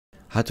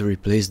how to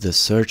replace the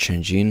search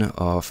engine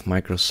of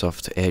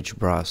Microsoft Edge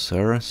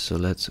browser. So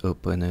let's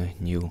open a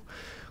new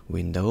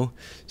window.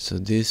 So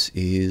this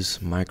is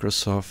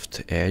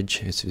Microsoft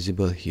Edge, it's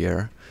visible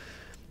here.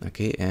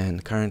 Okay,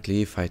 and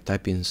currently if I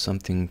type in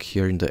something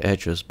here in the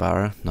address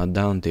bar, not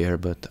down there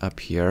but up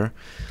here,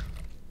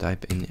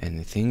 type in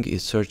anything,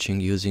 it's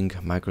searching using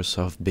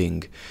Microsoft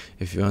Bing.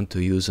 If you want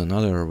to use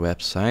another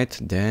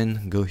website,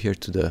 then go here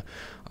to the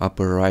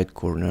upper right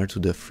corner to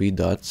the three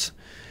dots.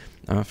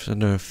 After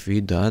the three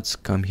dots,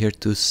 come here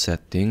to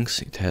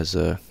settings, it has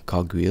a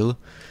cogwheel.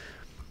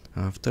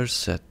 After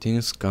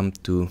settings, come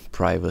to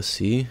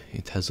privacy,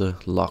 it has a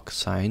lock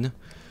sign.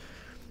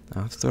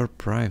 After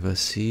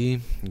privacy,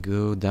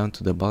 go down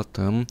to the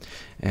bottom,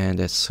 and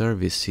at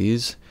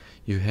services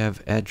you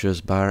have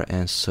address bar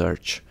and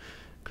search.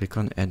 Click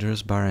on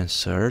address bar and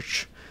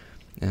search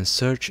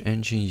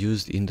engine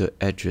used in the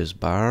address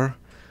bar.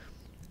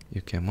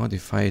 You can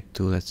modify it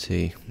to, let's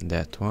say,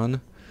 that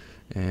one,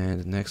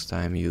 and next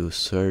time you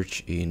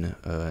search in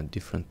a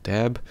different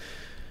tab,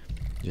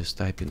 just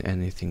type in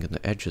anything in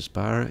the address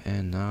bar,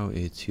 and now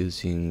it's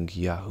using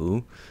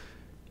Yahoo.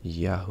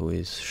 Yahoo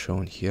is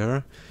shown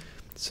here.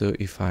 So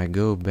if I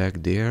go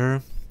back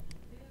there,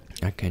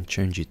 I can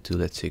change it to,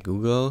 let's say,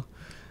 Google.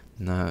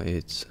 Now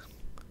it's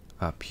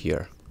up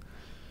here.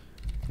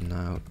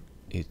 Now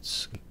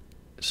it's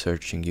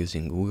searching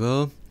using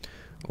Google.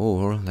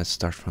 Or let's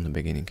start from the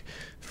beginning.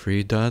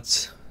 Three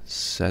dots,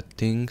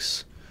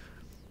 settings,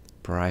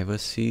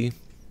 privacy,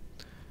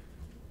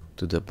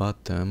 to the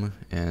bottom,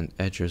 and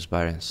address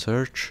bar and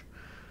search,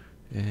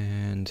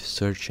 and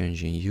search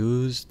engine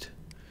used,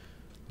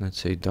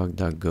 let's say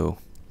DuckDuckGo.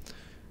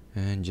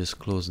 And just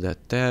close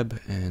that tab,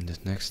 and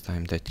next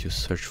time that you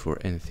search for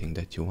anything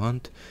that you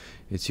want,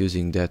 it's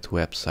using that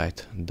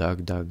website,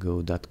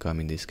 DuckDuckGo.com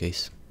in this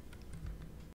case.